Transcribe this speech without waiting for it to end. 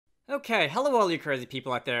Okay, hello all you crazy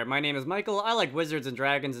people out there. My name is Michael, I like wizards and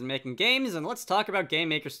dragons and making games, and let's talk about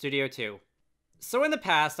GameMaker Studio 2. So in the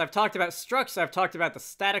past, I've talked about structs, I've talked about the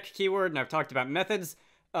static keyword, and I've talked about methods.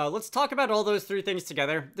 Let's talk about all those three things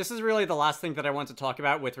together. This is really the last thing that I want to talk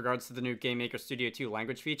about with regards to the new GameMaker Studio 2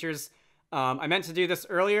 language features. I meant to do this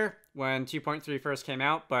earlier when 2.3 first came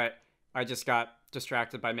out, but I just got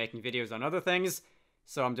distracted by making videos on other things,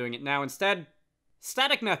 so I'm doing it now instead.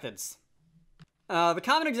 Static methods. The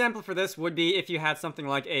common example for this would be if you had something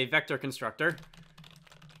like a vector constructor.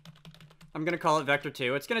 I'm going to call it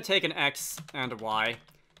vector2. It's going to take an x and a y.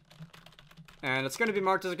 And it's going to be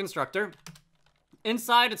marked as a constructor.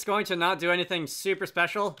 Inside, it's going to not do anything super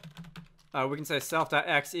special. We can say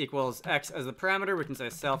self.x equals x as the parameter. We can say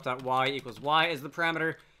self.y equals y as the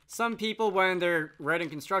parameter. Some people, when they're writing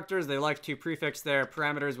constructors, they like to prefix their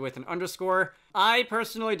parameters with an underscore. I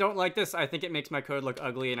personally don't like this. I think it makes my code look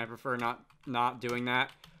ugly, and I prefer not doing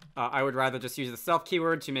that. I would rather just use the self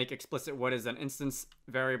keyword to make explicit what is an instance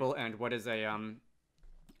variable and what is a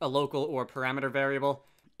local or parameter variable.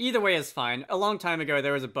 Either way is fine. A long time ago,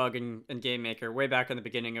 there was a bug in GameMaker, way back in the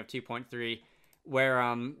beginning of 2.3,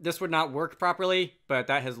 where this would not work properly, but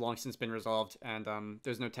that has long since been resolved, and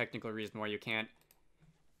there's no technical reason why you can't.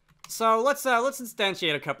 So let's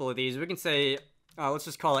instantiate a couple of these. We can say, let's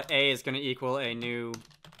just call it A is going to equal a new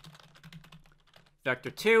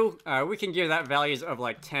vector2. We can give that values of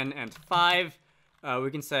like 10 and 5.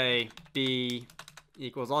 We can say B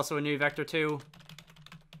equals also a new vector2.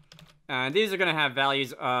 And these are going to have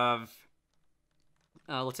values of,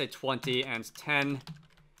 let's say 20 and 10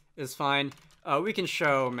 is fine. We can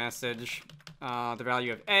show message the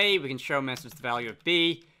value of A. We can show message the value of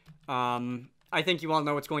B. I think you all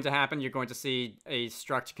know what's going to happen. You're going to see a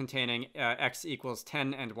struct containing x equals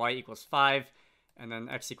 10 and y equals 5, and then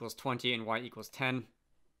x equals 20 and y equals 10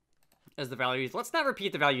 as the values. Let's not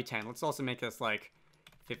repeat the value 10. Let's also make this like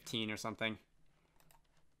 15 or something.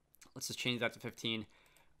 Let's just change that to 15.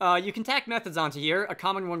 You can tack methods onto here. A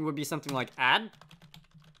common one would be something like add.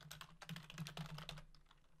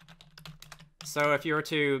 So if you were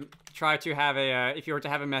to try to have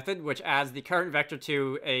a method which adds the current vector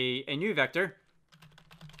to a new vector,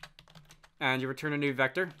 and you return a new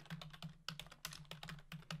vector,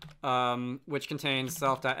 which contains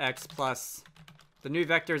self.x plus the new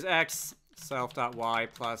vector's x, self.y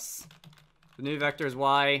plus the new vector's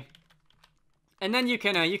y, and then you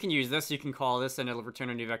can use this. You can call this, and it'll return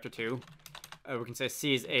a new vector too. We can say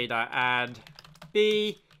c is a.add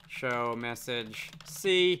b, show message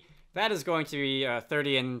c. That is going to be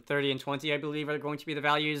 30 and 20, I believe, are going to be the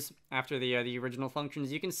values after the original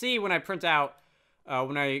functions. You can see when I print out,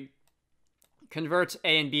 when I convert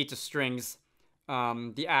A and B to strings,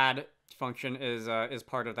 the add function is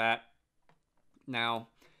part of that now.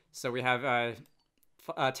 So we have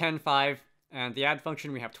 10, 5, and the add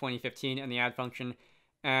function. We have 20, 15, and the add function.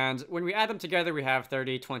 And when we add them together, we have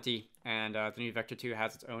 30, 20, and the new vector2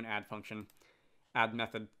 has its own add function, add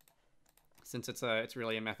method, since it's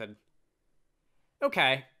really a method.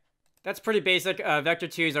 Okay, that's pretty basic.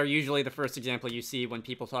 Vector2s are usually the first example you see when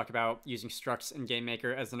people talk about using structs in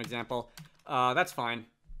GameMaker as an example. That's fine.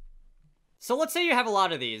 So let's say you have a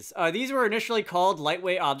lot of these. These were initially called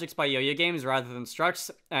lightweight objects by Yo-Yo Games rather than structs,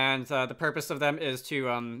 and the purpose of them is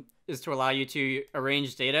to allow you to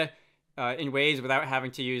arrange data in ways without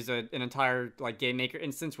having to use an entire like GameMaker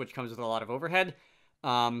instance, which comes with a lot of overhead.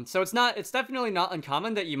 So it's definitely not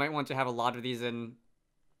uncommon that you might want to have a lot of these in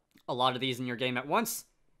your game at once.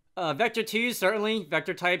 Vector2s, certainly,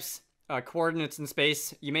 vector types, coordinates in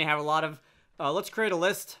space, you may have a lot of. Let's create a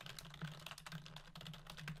list.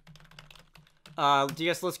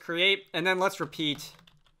 DS list create, and then let's repeat.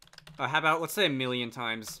 How about, let's say 1,000,000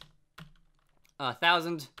 times.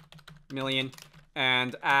 1,000, million,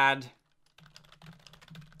 and add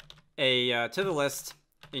to the list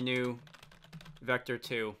a new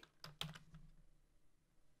vector2.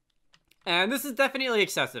 And this is definitely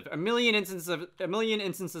excessive. 1,000,000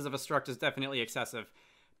 instances of a struct is definitely excessive,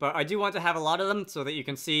 but I do want to have a lot of them so that you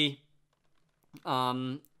can see,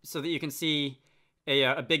 a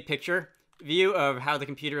big picture view of how the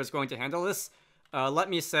computer is going to handle this. Let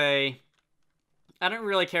me say, I don't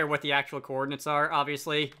really care what the actual coordinates are.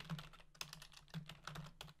 Obviously,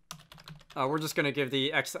 we're just going to give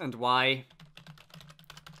the x and y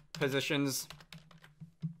positions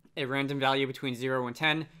a random value between 0 and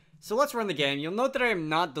 10. So let's run the game. You'll note that I am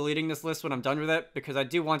not deleting this list when I'm done with it, because I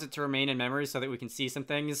do want it to remain in memory so that we can see some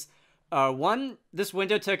things. This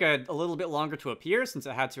window took a little bit longer to appear since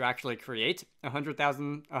it had to actually create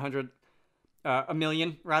 100,000, a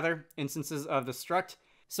million, rather, instances of the struct.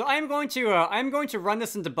 So I'm going to run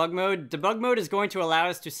this in debug mode. Debug mode is going to allow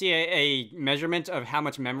us to see a measurement of how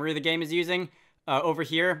much memory the game is using. Over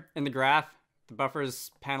here in the graph, the buffers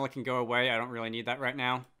panel can go away. I don't really need that right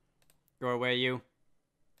now. Go away, you.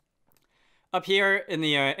 Up here in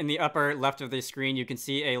the upper left of the screen, you can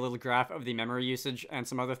see a little graph of the memory usage and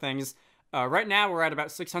some other things. Right now, we're at about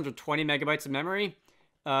 620 megabytes of memory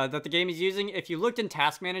that the game is using. If you looked in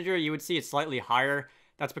Task Manager, you would see it's slightly higher.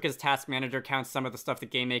 That's because Task Manager counts some of the stuff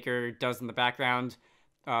that GameMaker does in the background,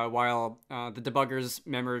 while the debugger's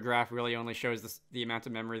memory graph really only shows the amount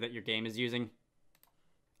of memory that your game is using.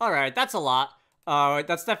 Alright, that's a lot.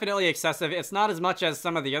 That's definitely excessive. It's not as much as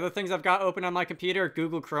some of the other things I've got open on my computer.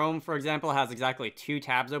 Google Chrome, for example, has exactly 2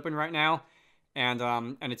 tabs open right now, and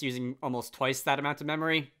it's using almost twice that amount of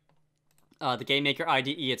memory. The GameMaker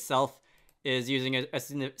IDE itself is using a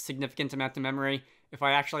significant amount of memory. If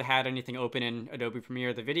I actually had anything open in Adobe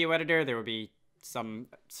Premiere, the video editor, there would be some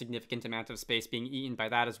significant amount of space being eaten by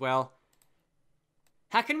that as well.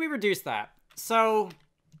 How can we reduce that? So,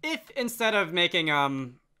 if instead of making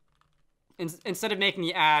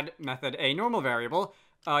the add method a normal variable,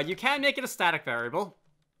 you can make it a static variable,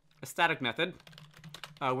 a static method,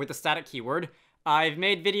 with a static keyword. I've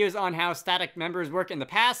made videos on how static members work in the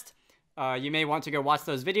past. You may want to go watch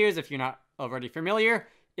those videos if you're not already familiar.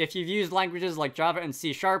 If you've used languages like Java and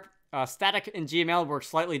C#, static in GML works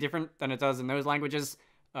slightly different than it does in those languages.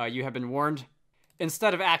 You have been warned.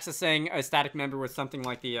 Instead of accessing a static member with something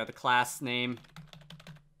like the class name,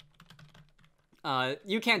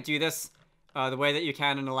 you can't do this the way that you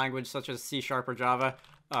can in a language such as C# or Java.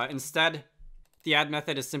 Instead, the add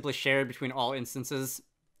method is simply shared between all instances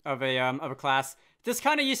of a class. This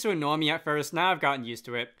kind of used to annoy me at first. Now I've gotten used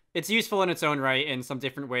to it. It's useful in its own right in some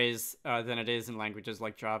different ways than it is in languages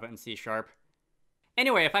like Java and C#.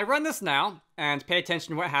 Anyway, if I run this now and pay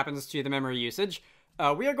attention to what happens to the memory usage,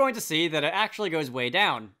 we are going to see that it actually goes way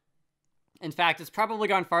down. In fact, it's probably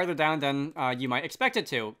gone farther down than you might expect it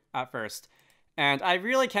to at first. And I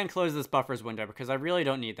really can close this buffers window because I really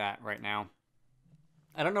don't need that right now.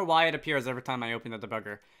 I don't know why it appears every time I open the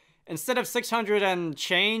debugger. Instead of 600 and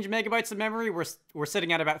change megabytes of memory, we're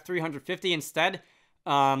sitting at about 350 instead.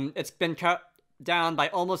 It's been cut down by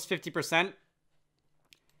almost 50%.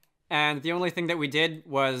 And the only thing that we did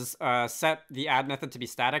was set the add method to be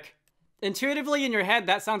static. Intuitively in your head,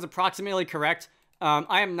 that sounds approximately correct.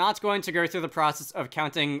 I am not going to go through the process of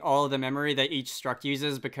counting all of the memory that each struct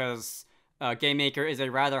uses because GameMaker is a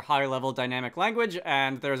rather high-level dynamic language,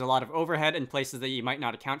 and there's a lot of overhead in places that you might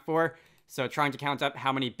not account for. So trying to count up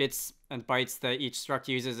how many bits and bytes that each struct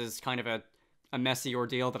uses is kind of a messy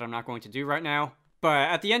ordeal that I'm not going to do right now. But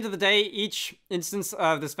at the end of the day, each instance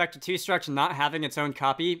of this vector2 struct not having its own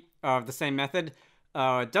copy of the same method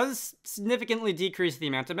does significantly decrease the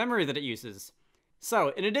amount of memory that it uses.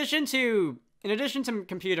 So in addition to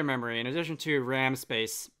computer memory, in addition to RAM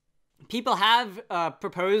space, people have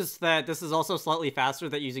proposed that this is also slightly faster,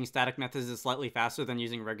 that using static methods is slightly faster than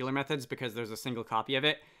using regular methods because there's a single copy of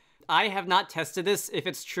it. I have not tested this. If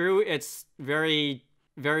it's true, it's very,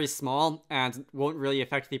 very small and won't really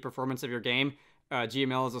affect the performance of your game.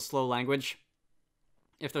 GML is a slow language.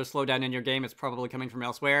 If there's slowdown in your game, it's probably coming from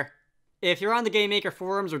elsewhere. If you're on the GameMaker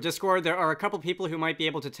forums or Discord, there are a couple people who might be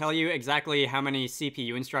able to tell you exactly how many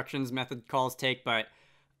CPU instructions method calls take, but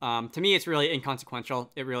to me, it's really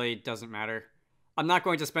inconsequential. It really doesn't matter. I'm not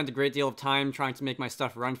going to spend a great deal of time trying to make my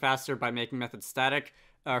stuff run faster by making methods static.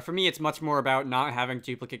 For me, it's much more about not having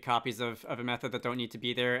duplicate copies of a method that don't need to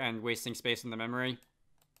be there and wasting space in the memory.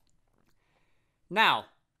 Now,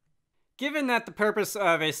 given that the purpose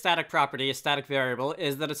of a static property, a static variable,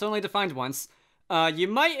 is that it's only defined once, you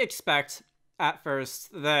might expect at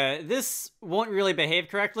first that this won't really behave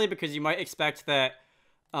correctly because you might expect that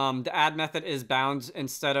the add method is bound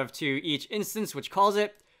instead of to each instance which calls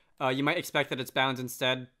it. You might expect that it's bound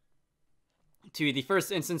instead to the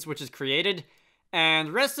first instance which is created.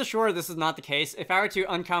 And rest assured, this is not the case. If I were to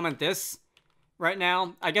uncomment this right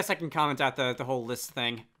now, I guess I can comment out the whole list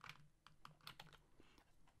thing.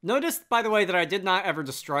 Notice, by the way, that I did not ever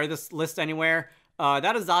destroy this list anywhere.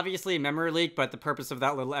 That is obviously a memory leak, but the purpose of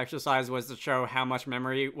that little exercise was to show how much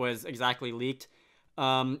memory was exactly leaked,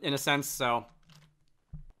 in a sense, so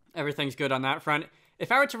everything's good on that front.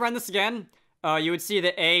 If I were to run this again, you would see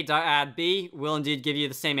that a.addb will indeed give you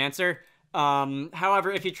the same answer.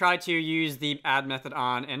 However, if you try to use the add method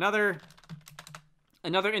on another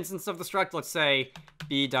instance of the struct, let's say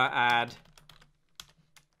b.add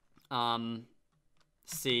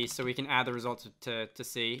c, so we can add the result to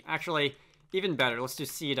c. Actually, even better, let's do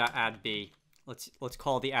c.addb. Let's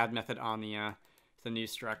call the add method on the new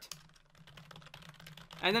struct.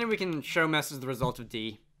 And then we can show message the result of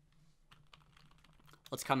D.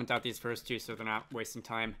 Let's comment out these first two so they're not wasting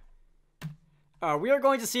time. We are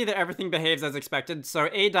going to see that everything behaves as expected. So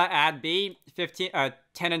a.add b,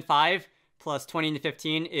 10 and 5 plus 20 and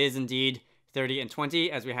 15 is indeed 30 and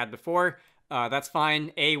 20, as we had before. That's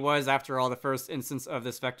fine. A was, after all, the first instance of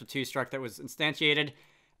this vector2 struct that was instantiated.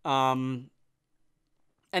 And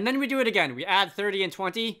then we do it again. We add 30 and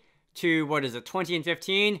 20 to, 20 and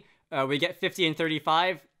 15. We get 50 and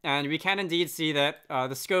 35. And we can indeed see that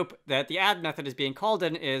the scope that the add method is being called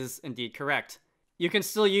in is indeed correct. You can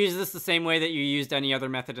still use this the same way that you used any other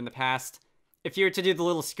method in the past. If you were to do the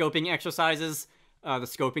little scoping exercises, the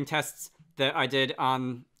scoping tests that I did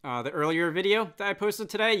on the earlier video that I posted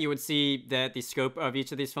today, you would see that the scope of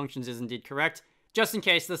each of these functions is indeed correct. Just in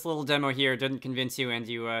case this little demo here didn't convince you and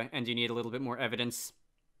you need a little bit more evidence.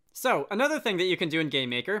 So, another thing that you can do in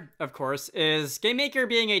GameMaker, of course, is GameMaker,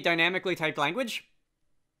 being a dynamically typed language,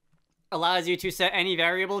 allows you to set any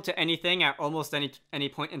variable to anything at almost any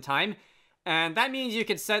point in time. And that means you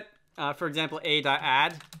could set, for example,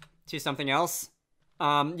 a.add to something else.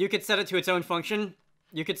 You could set it to its own function.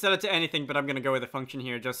 You could set it to anything, but I'm going to go with a function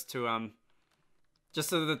here just to, just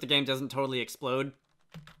so that the game doesn't totally explode.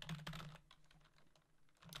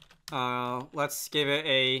 Let's give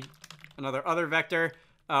it another other vector.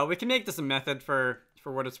 We can make this a method for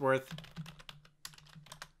what it's worth.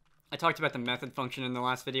 I talked about the method function in the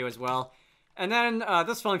last video as well. And then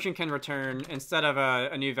this function can return, instead of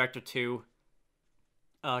a new vector2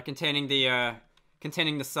 containing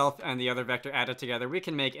the self and the other vector added together, we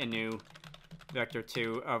can make a new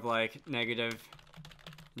vector2 of like negative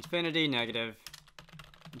infinity.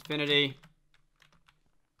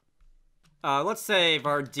 Let's say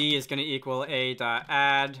var d is going to equal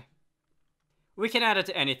a.add. We can add it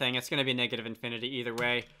to anything. It's going to be negative infinity either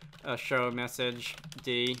way. Show message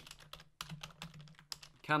d.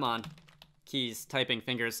 Come on. Keys, typing,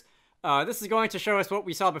 fingers. This is going to show us what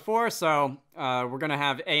we saw before, so we're going to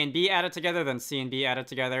have A and B added together, then C and B added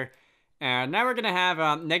together. And now we're going to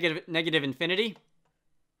have negative infinity,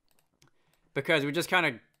 because we just kind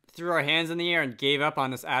of threw our hands in the air and gave up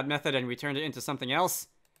on this add method and we turned it into something else.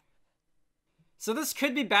 So this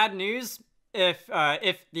could be bad news if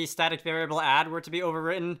the static variable add were to be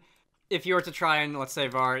overwritten. If you were to try and, let's say,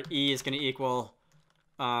 var e is going to equal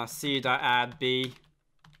c.add b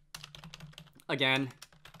again,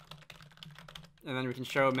 and then we can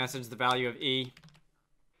show message the value of e.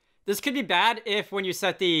 This could be bad if, when you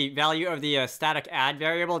set the value of the static add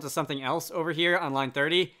variable to something else over here on line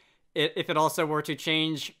 30, if it also were to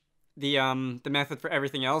change the method for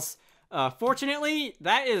everything else. Fortunately,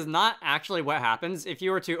 that is not actually what happens. If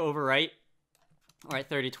you were to overwrite, all right,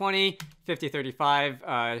 30-20,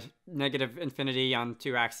 50-35, negative infinity on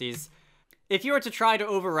two axes. If you were to try to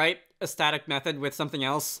overwrite a static method with something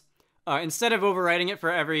else, instead of overwriting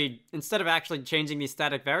it instead of actually changing the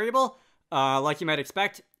static variable, like you might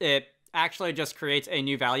expect, it actually just creates a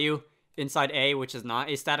new value inside A, which is not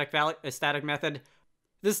a static method.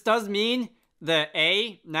 This does mean that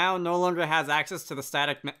A now no longer has access to the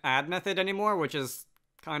static add method anymore, which is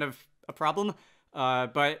kind of a problem.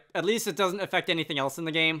 But at least it doesn't affect anything else in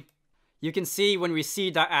the game. You can see when we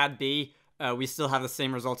c.add b, we still have the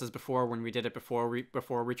same results as before when we did it before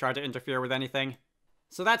we tried to interfere with anything.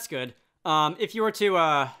 So that's good. If you were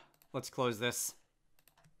to, let's close this.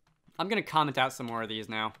 I'm going to comment out some more of these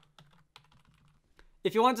now.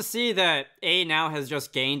 If you want to see that A now has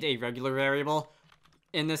just gained a regular variable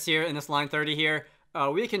in this line 30 here,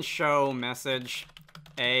 we can show message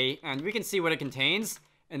A, and we can see what it contains,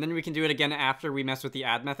 and then we can do it again after we mess with the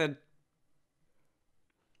add method.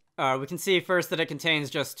 We can see first that it contains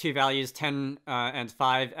just two values, 10 and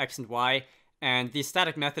 5, x and y, and the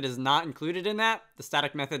static method is not included in that. The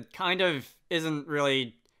static method kind of isn't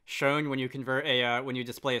really shown when you convert when you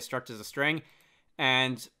display a struct as a string,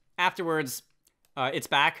 and afterwards it's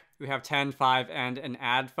back. We have 10, 5, and an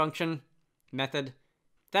add function method.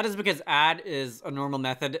 That is because add is a normal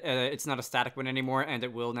method. It's not a static one anymore, and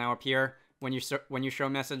it will now appear when you show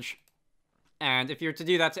message. And if you're to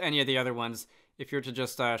do that to any of the other ones, if you're to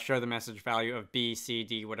just show the message value of B, C,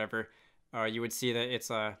 D, whatever, you would see that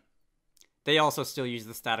it's they also still use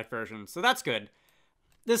the static version, so that's good.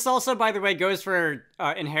 This also, by the way, goes for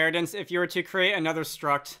inheritance. If you were to create another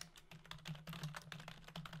struct,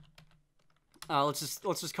 let's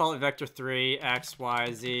just call it vector3 x,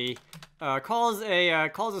 y, z. Calls a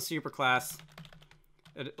superclass.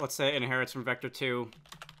 Let's say it inherits from vector2,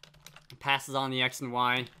 passes on the x and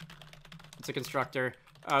y. It's a constructor.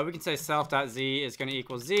 We can say self.z is going to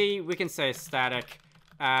equal z. We can say static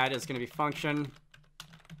add is going to be function,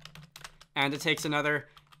 and it takes another.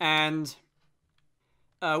 And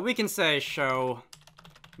we can say show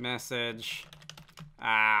message,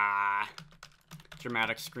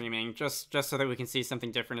 dramatic screaming, just so that we can see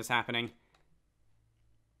something different is happening.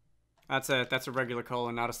 That's a regular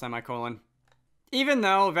colon, not a semicolon. Even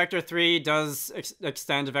though vector 3 does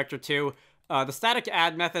extend to vector 2, the static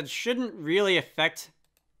add method shouldn't really affect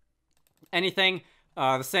anything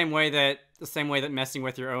the same way that messing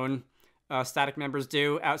with your own static members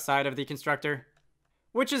do outside of the constructor,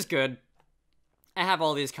 which is good. I have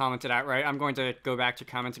all these commented out, right? I'm going to go back to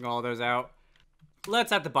commenting all of those out.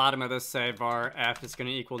 Let's at the bottom of this say var f is going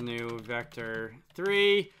to equal new vector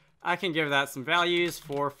 3. I can give that some values,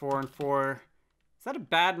 4, 4, and 4. Is that a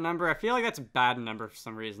bad number? I feel like that's a bad number for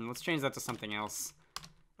some reason. Let's change that to something else.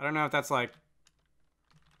 I don't know if that's like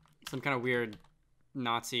some kind of weird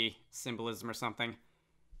Nazi symbolism or something.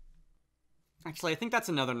 Actually, I think that's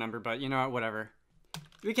another number, but you know what, whatever.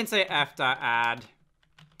 We can say f.add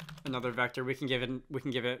another vector. We can give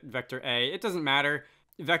it vector a. It doesn't matter.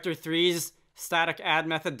 Vector 3's static add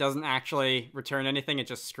method doesn't actually return anything, it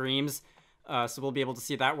just screams. So we'll be able to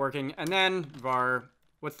see that working. And then var,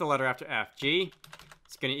 what's the letter after f? G.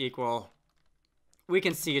 It's going to equal, we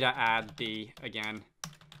can c.add b again.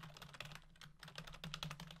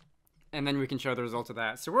 And then we can show the result of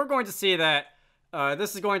that. So we're going to see that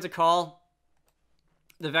this is going to call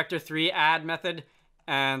the vector 3 add method,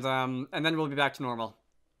 and then we'll be back to normal.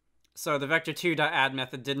 So the vector 2.add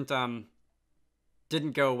method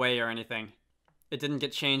didn't go away or anything. It didn't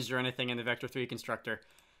get changed or anything in the vector 3 constructor.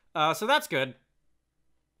 So that's good.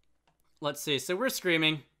 Let's see. So we're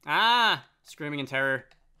screaming. Screaming in terror.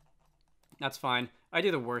 That's fine. I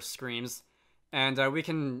do the worst screams. And we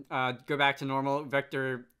can go back to normal.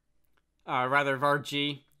 Vector, rather var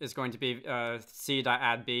g is going to be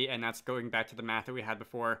c.add b, and that's going back to the math that we had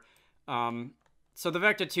before. So the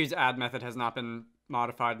vector 2's add method has not been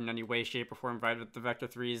modified in any way, shape, or form by the vector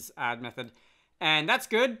 3's add method. And that's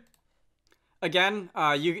good. Again,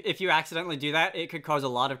 if you accidentally do that, it could cause a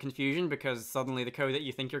lot of confusion because suddenly the code that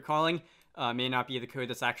you think you're calling may not be the code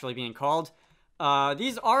that's actually being called.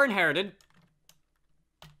 These are inherited.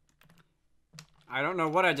 I don't know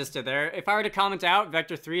what I just did there. If I were to comment out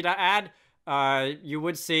vector 3.add, you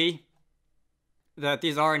would see that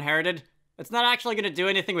these are inherited. It's not actually going to do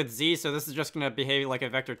anything with z, so this is just going to behave like a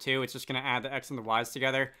vector 2. It's just going to add the x and the y's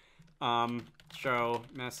together. Show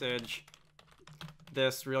message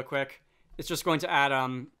this real quick. It's just going to add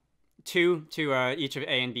 2 to each of a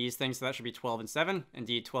and b's things, so that should be 12 and 7.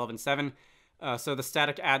 Indeed, 12 and 7. So the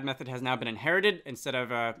static add method has now been inherited instead of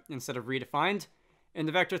redefined in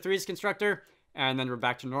the vector 3's constructor, and then we're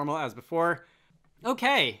back to normal as before.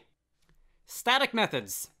 Okay, static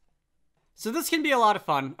methods. So this can be a lot of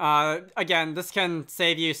fun. Again, this can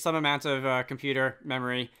save you some amount of computer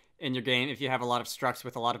memory in your game if you have a lot of structs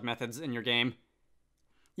with a lot of methods in your game.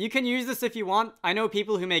 You can use this if you want. I know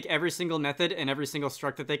people who make every single method and every single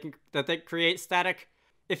struct that they create static.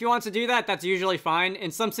 If you want to do that, that's usually fine. In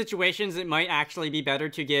some situations, it might actually be better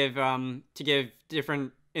to give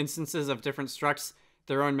different instances of different structs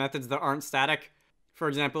their own methods that aren't static. For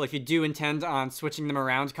example, if you do intend on switching them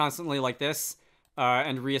around constantly like this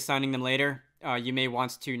and reassigning them later, you may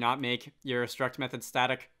want to not make your struct method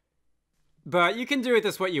static. But you can do with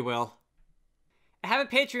this what you will. I have a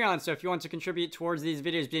Patreon, so if you want to contribute towards these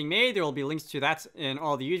videos being made, there will be links to that in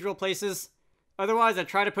all the usual places. Otherwise, I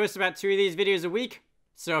try to post about 2 of these videos a week,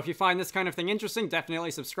 so if you find this kind of thing interesting,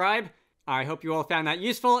 definitely subscribe. I hope you all found that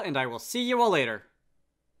useful, and I will see you all later.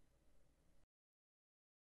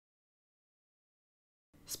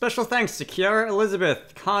 Special thanks to Kiara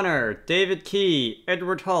Elizabeth, Connor, David Key,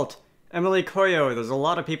 Edward Holt, Emily Koyo. There's a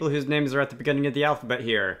lot of people whose names are at the beginning of the alphabet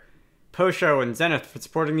here. Posho and Zenith for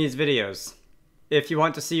supporting these videos. If you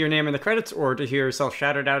want to see your name in the credits or to hear yourself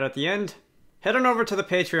shouted out at the end, head on over to the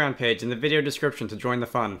Patreon page in the video description to join the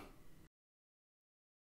fun.